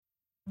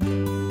This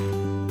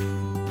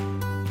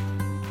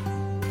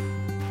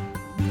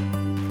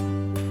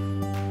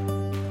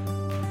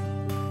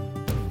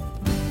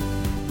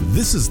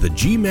is the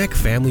GMAC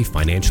Family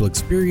Financial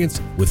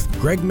Experience with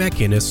Greg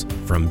McInnes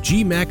from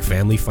GMAC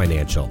Family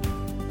Financial.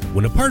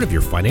 When a part of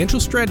your financial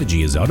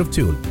strategy is out of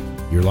tune,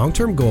 your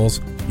long-term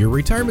goals, your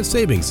retirement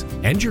savings,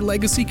 and your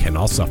legacy can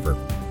all suffer.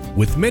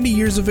 With many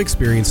years of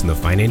experience in the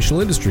financial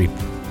industry,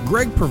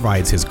 Greg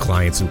provides his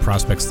clients and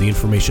prospects the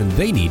information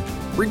they need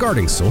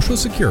regarding Social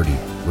Security,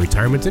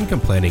 retirement income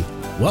planning,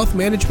 wealth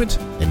management,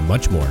 and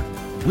much more.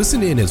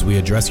 Listen in as we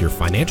address your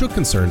financial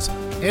concerns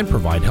and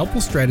provide helpful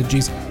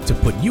strategies to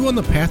put you on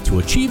the path to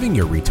achieving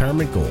your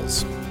retirement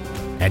goals.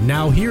 And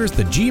now here's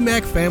the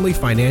GMAC Family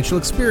Financial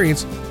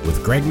Experience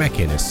with Greg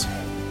McInnes.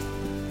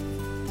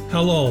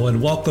 Hello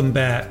and welcome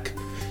back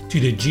to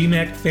the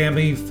GMAC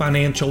Family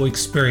Financial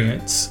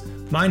Experience.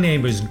 My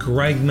name is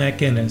Greg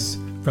McInnes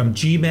from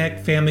GMAC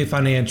Family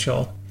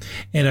Financial.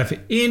 And if at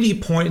any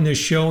point in the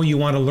show you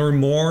want to learn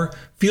more,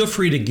 feel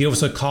free to give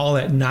us a call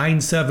at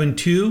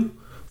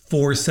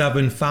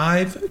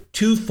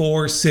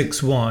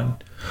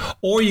 972-475-2461.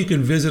 Or you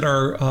can visit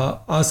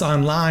us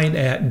online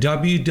at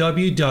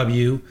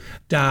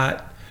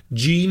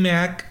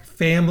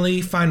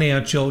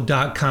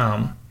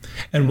www.gmacfamilyfinancial.com.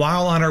 And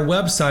while on our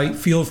website,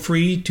 feel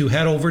free to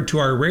head over to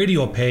our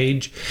radio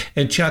page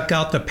and check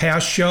out the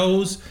past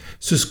shows,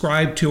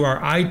 subscribe to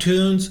our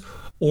iTunes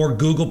or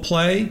Google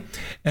Play,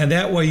 and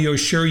that way you're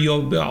sure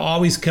you'll be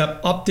always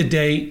kept up to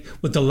date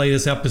with the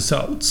latest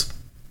episodes.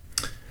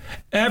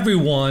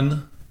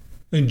 Everyone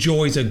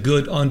enjoys a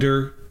good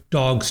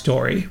underdog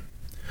story.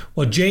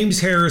 Well, James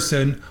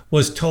Harrison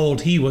was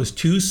told he was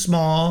too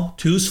small,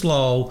 too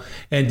slow,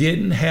 and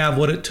didn't have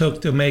what it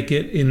took to make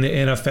it in the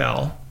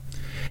NFL.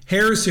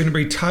 Harrison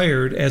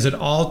retired as an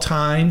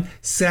all-time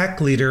sack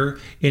leader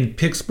in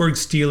Pittsburgh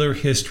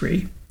Steelers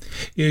history.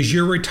 Is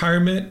your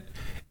retirement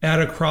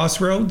at a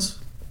crossroads?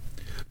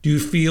 Do you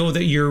feel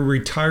that your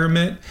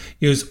retirement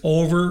is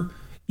over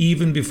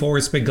even before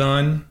it's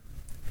begun?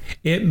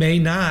 It may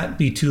not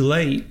be too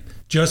late.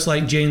 Just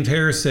like James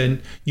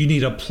Harrison, you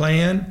need a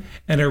plan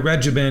and a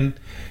regimen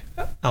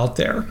out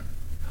there.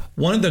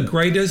 One of the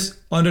greatest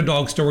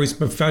underdog stories in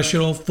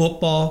professional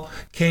football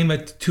came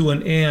to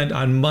an end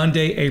on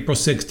Monday, April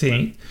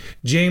 16th.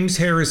 James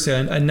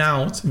Harrison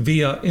announced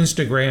via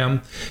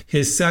Instagram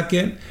his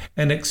second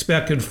and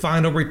expected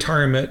final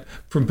retirement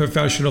from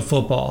professional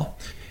football.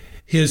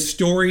 His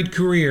storied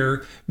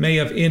career may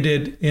have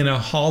ended in a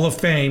Hall of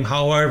Fame,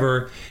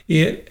 however,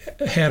 it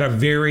had a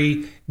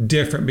very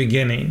different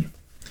beginning.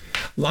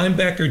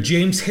 Linebacker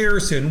James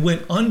Harrison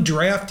went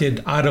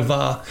undrafted out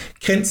of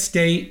Kent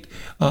State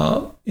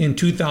in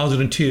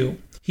 2002.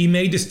 He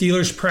made the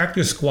Steelers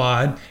practice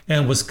squad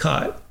and was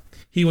cut.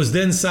 He was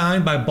then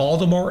signed by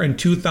Baltimore in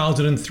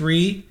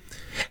 2003,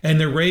 and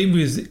the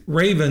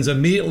Ravens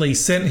immediately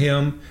sent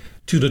him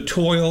to the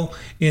toil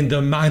in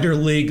the minor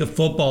league of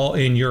football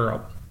in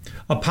Europe.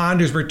 Upon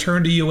his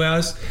return to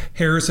U.S.,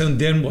 Harrison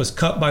then was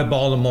cut by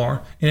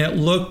Baltimore, and it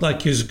looked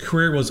like his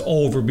career was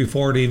over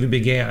before it even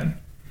began.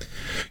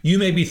 You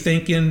may be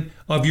thinking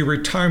of your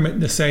retirement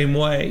the same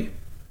way.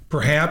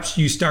 Perhaps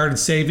you started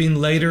saving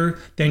later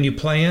than you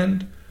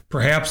planned.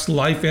 Perhaps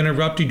life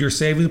interrupted your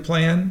saving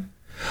plan.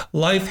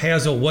 Life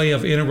has a way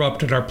of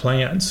interrupting our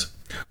plans,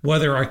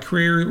 whether are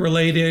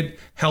career-related,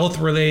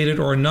 health-related,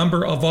 or a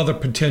number of other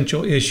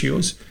potential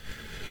issues.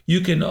 You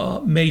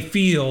may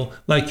feel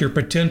like your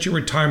potential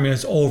retirement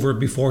is over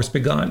before it's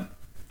begun.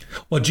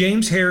 Well,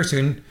 James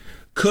Harrison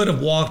could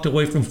have walked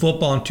away from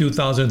football in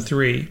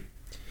 2003.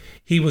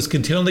 He was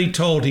continually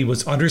told he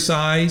was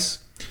undersized,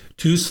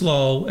 too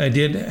slow, and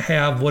didn't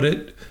have what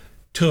it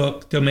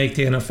took to make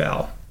the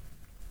NFL.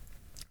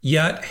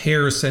 Yet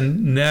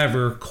Harrison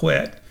never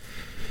quit.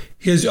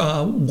 His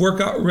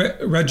workout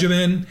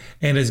regimen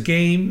and his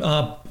game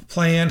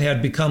plan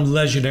had become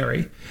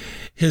legendary.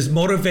 His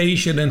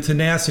motivation and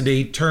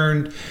tenacity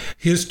turned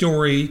his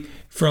story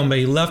from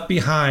a left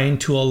behind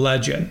to a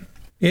legend.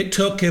 It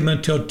took him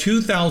until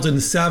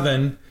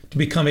 2007 to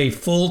become a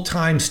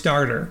full-time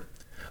starter.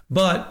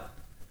 But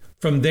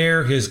from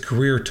there, his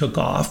career took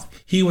off.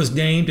 He was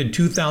named in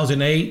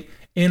 2008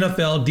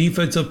 NFL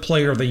Defensive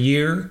Player of the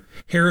Year.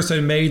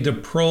 Harrison made the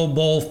Pro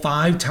Bowl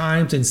 5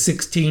 times in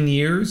 16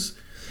 years.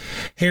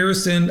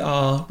 Harrison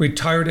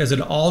retired as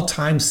an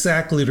all-time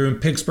sack leader in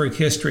Pittsburgh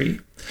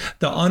history.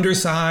 The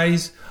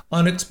undersized,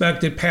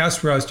 unexpected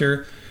pass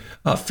rusher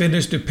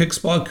finished the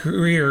Pittsburgh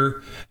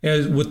career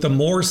with the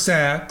more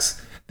sacks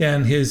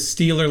than his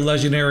Steeler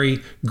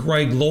legendary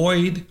Greg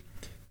Lloyd,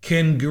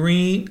 Kevin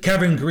Green,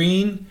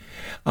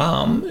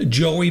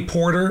 Joey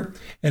Porter,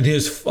 and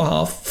his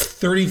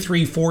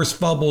 33 forced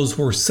fumbles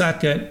were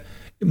second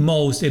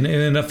most in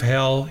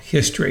NFL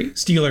history,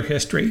 Steeler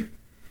history.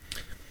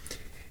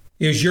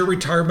 Is your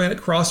retirement at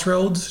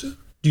crossroads?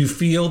 Do you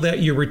feel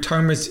that your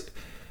retirement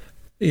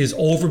is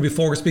over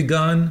before it's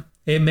begun?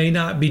 It may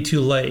not be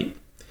too late.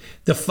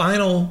 The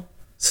final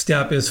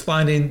step is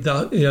finding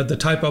the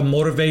type of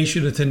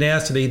motivation and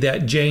tenacity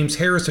that James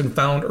Harrison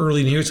found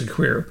early in his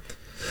career.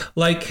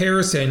 Like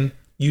Harrison,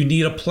 You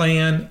need a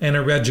plan and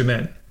a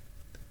regimen.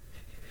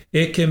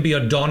 It can be a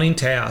daunting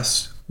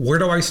task. Where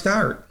do I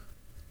start?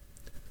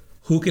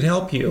 Who can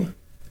help you?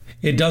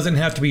 It doesn't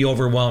have to be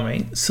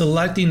overwhelming.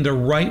 Selecting the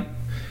right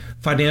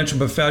financial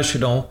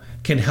professional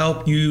can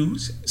help you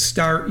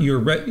start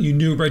your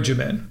new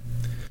regimen.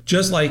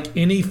 Just like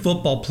any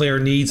football player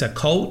needs a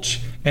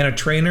coach and a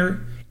trainer,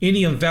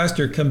 any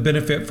investor can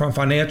benefit from a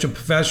financial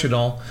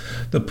professional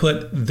to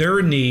put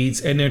their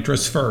needs and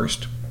interests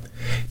first.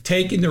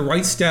 Taking the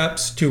right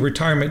steps to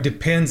retirement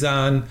depends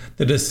on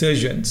the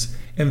decisions,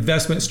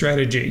 investment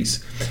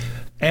strategies,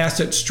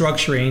 asset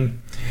structuring,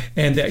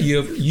 and that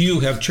you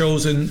have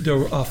chosen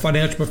the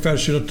financial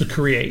professional to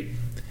create.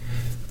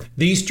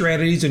 These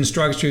strategies and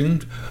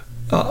structuring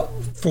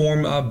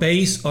form a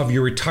base of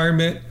your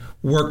retirement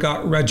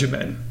workout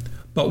regimen.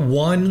 But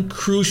one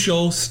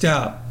crucial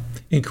step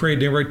in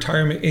creating a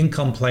retirement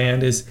income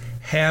plan is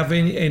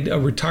having a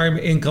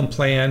retirement income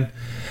plan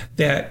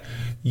that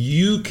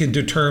you can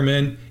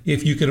determine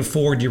if you can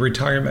afford your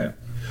retirement.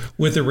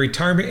 With a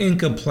retirement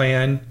income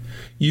plan,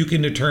 you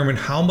can determine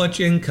how much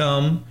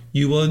income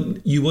you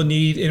will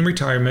need in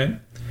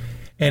retirement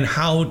and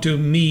how to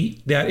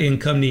meet that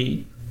income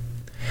need.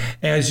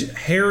 As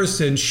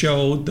Harrison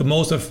showed, the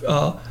most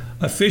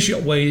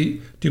efficient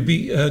way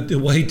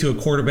to a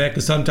quarterback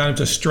is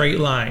sometimes a straight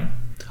line.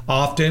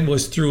 Often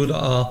was through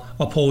the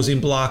opposing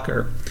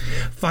blocker.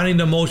 Finding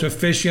the most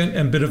efficient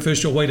and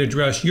beneficial way to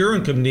address your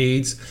income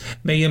needs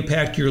may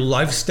impact your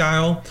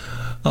lifestyle,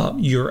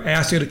 your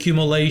asset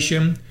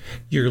accumulation,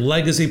 your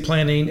legacy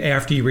planning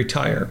after you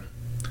retire.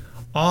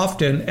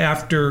 Often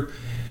after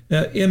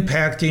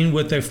impacting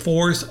with a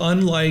force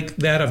unlike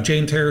that of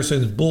James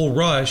Harrison's bull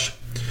rush,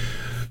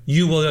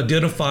 you will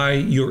identify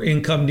your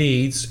income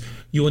needs.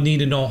 You will need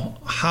to know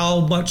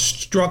how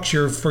much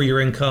structure for your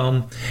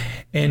income,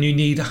 and you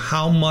need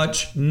how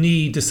much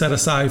need to set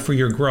aside for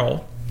your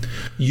growth.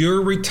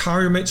 Your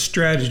retirement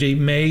strategy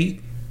may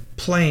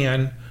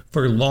plan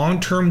for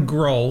long-term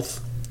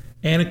growth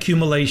and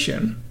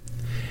accumulation,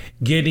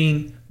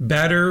 getting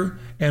better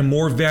and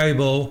more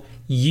valuable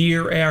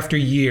year after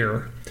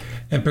year,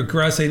 and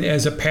progressing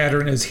as a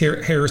pattern as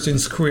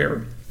Harrison's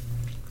career.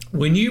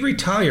 When you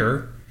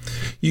retire,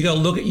 you got to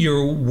look at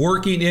your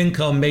working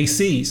income may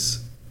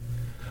cease,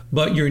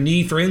 but your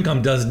need for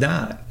income does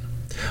not.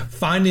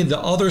 Finding the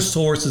other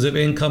sources of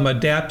income,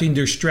 adapting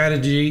your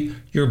strategy,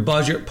 your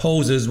budget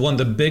poses one of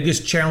the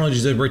biggest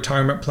challenges in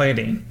retirement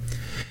planning.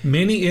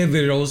 Many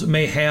individuals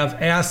may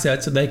have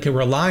assets that they can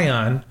rely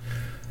on,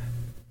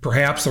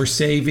 perhaps their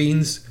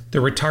savings,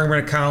 their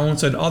retirement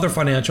accounts, and other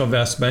financial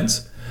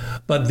investments,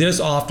 but this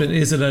often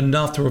isn't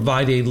enough to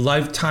provide a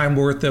lifetime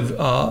worth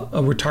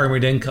of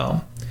retirement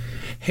income.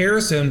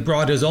 Harrison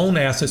brought his own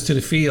assets to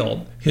the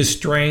field. His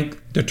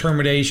strength,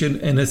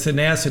 determination, and his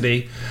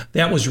tenacity,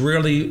 that was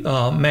really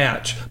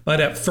matched. But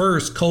at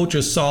first,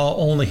 coaches saw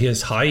only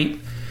his height,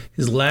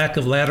 his lack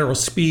of lateral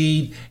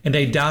speed, and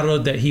they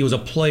doubted that he was a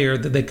player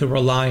that they could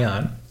rely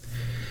on.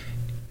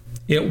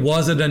 It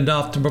wasn't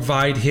enough to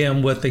provide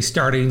him with a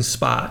starting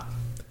spot.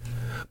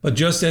 But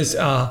just as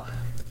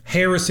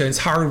Harrison's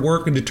hard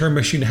work and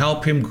determination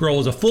helped him grow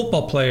as a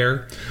football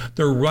player,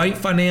 the right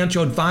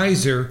financial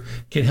advisor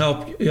can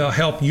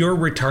help your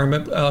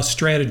retirement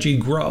strategy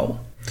grow.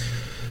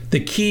 The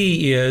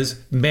key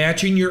is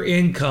matching your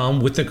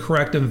income with the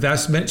correct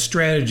investment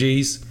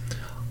strategies,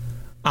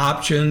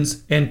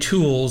 options, and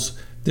tools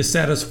to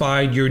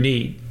satisfy your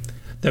need.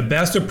 The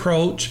best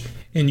approach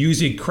in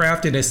using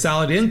crafting a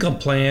solid income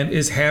plan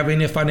is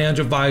having a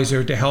financial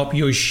advisor to help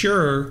you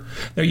ensure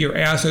that your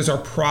assets are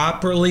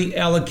properly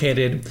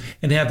allocated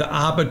and have the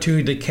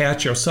opportunity to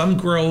capture some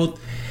growth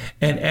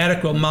and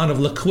adequate amount of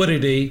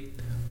liquidity,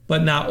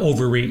 but not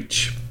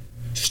overreach.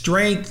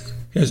 Strength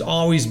has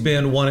always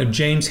been one of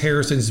James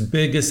Harrison's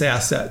biggest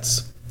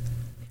assets.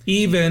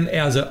 Even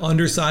as an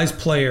undersized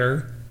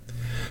player,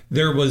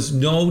 there was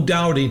no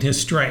doubting his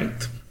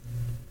strength.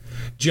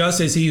 Just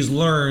as he's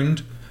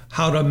learned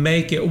how to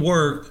make it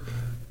work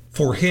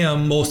for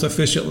him most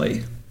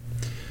efficiently.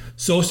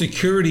 Social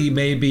Security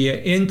may be an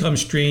income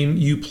stream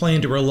you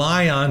plan to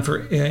rely on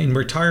in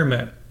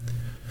retirement.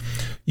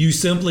 You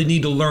simply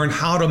need to learn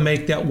how to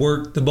make that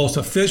work the most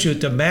efficient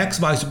to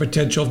maximize the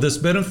potential of this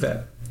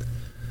benefit.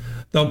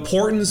 The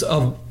importance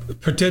of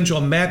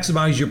potential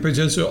maximize your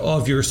potential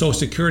of your Social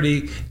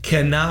Security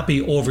cannot be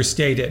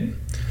overstated.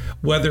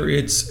 Whether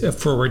it's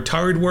for a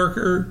retired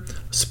worker,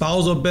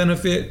 spousal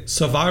benefit,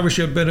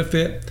 survivorship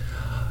benefit,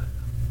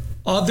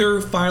 other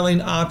filing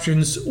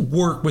options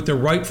work with the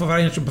right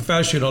financial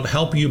professional to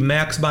help you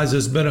maximize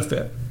this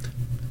benefit.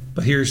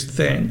 But here's the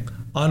thing.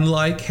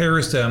 Unlike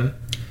Harrison,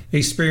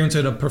 experience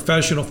in a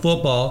professional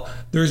football,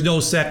 there's no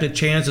second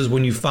chances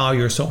when you file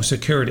your Social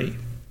Security.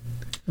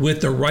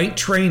 With the right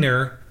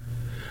trainer,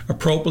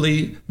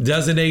 appropriately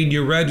designating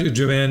your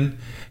regimen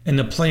and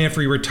the plan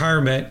for your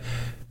retirement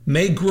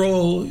may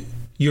grow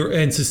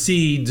and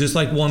succeed just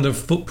like one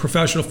of the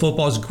professional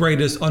football's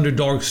greatest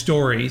underdog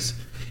stories.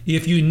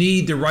 If you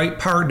need the right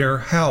partner,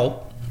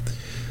 help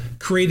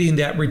creating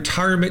that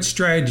retirement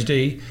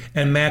strategy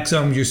and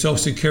maximum your Social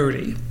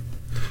Security.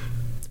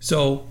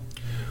 So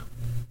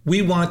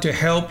we want to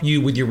help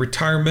you with your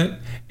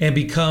retirement and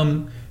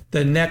become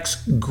the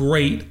next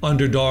great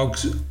underdog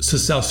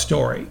success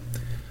story.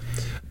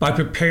 By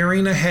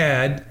preparing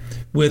ahead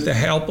with the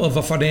help of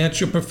a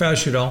financial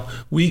professional,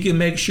 we can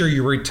make sure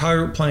your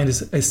retirement plan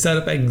is set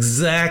up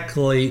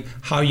exactly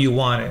how you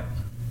want it.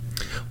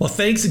 Well,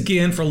 thanks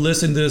again for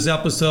listening to this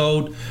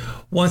episode.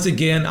 Once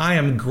again, I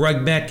am Greg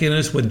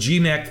McInnes with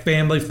GMAC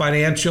Family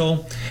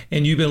Financial,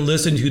 and you've been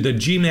listening to the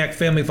GMAC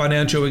Family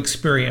Financial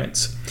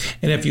Experience.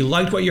 And if you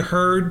liked what you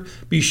heard,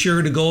 be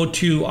sure to go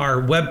to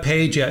our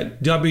webpage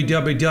at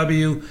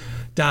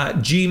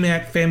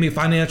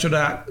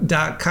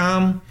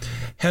www.gmacfamilyfinancial.com.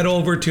 Head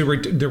over to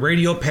the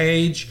radio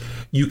page.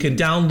 You can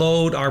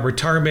download our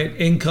retirement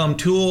income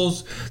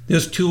tools.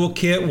 This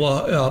toolkit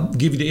will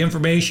give you the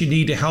information you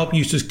need to help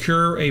you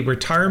secure a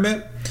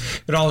retirement.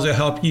 It also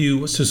helps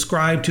you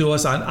subscribe to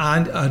us on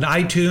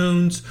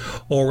iTunes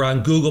or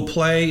on Google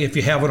Play if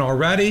you haven't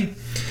already.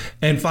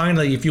 And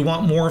finally, if you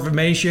want more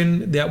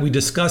information that we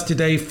discussed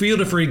today,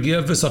 feel free to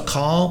give us a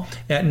call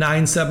at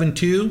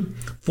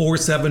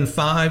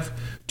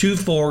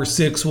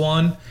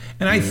 972-475-2461.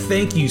 And I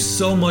thank you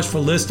so much for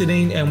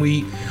listening, and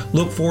we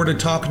look forward to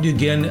talking to you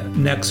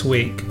again next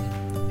week.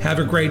 Have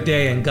a great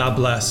day, and God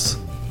bless.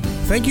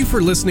 Thank you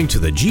for listening to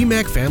the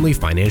GMAC Family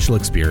Financial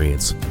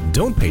Experience.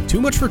 Don't pay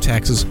too much for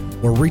taxes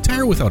or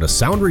retire without a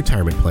sound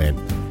retirement plan.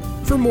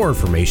 For more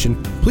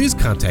information, please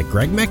contact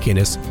Greg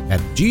McInnes at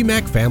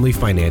GMAC Family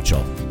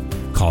Financial.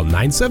 Call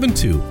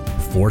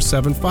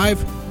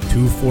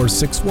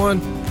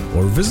 972-475-2461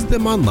 or visit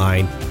them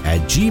online at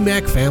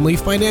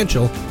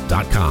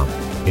gmacfamilyfinancial.com.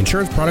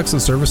 Insurance products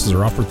and services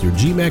are offered through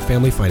GMAC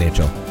Family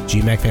Financial.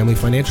 GMAC Family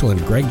Financial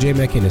and Greg J.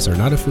 McInnes are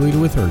not affiliated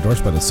with or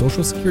endorsed by the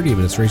Social Security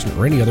Administration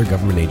or any other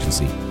government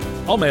agency.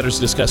 All matters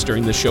discussed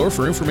during this show are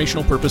for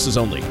informational purposes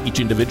only.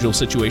 Each individual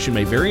situation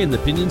may vary, and the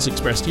opinions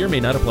expressed here may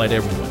not apply to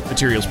everyone.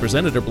 Materials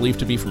presented are believed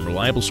to be from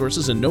reliable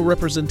sources, and no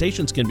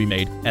representations can be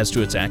made as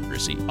to its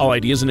accuracy. All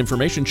ideas and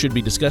information should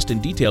be discussed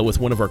in detail with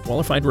one of our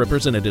qualified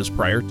representatives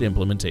prior to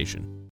implementation.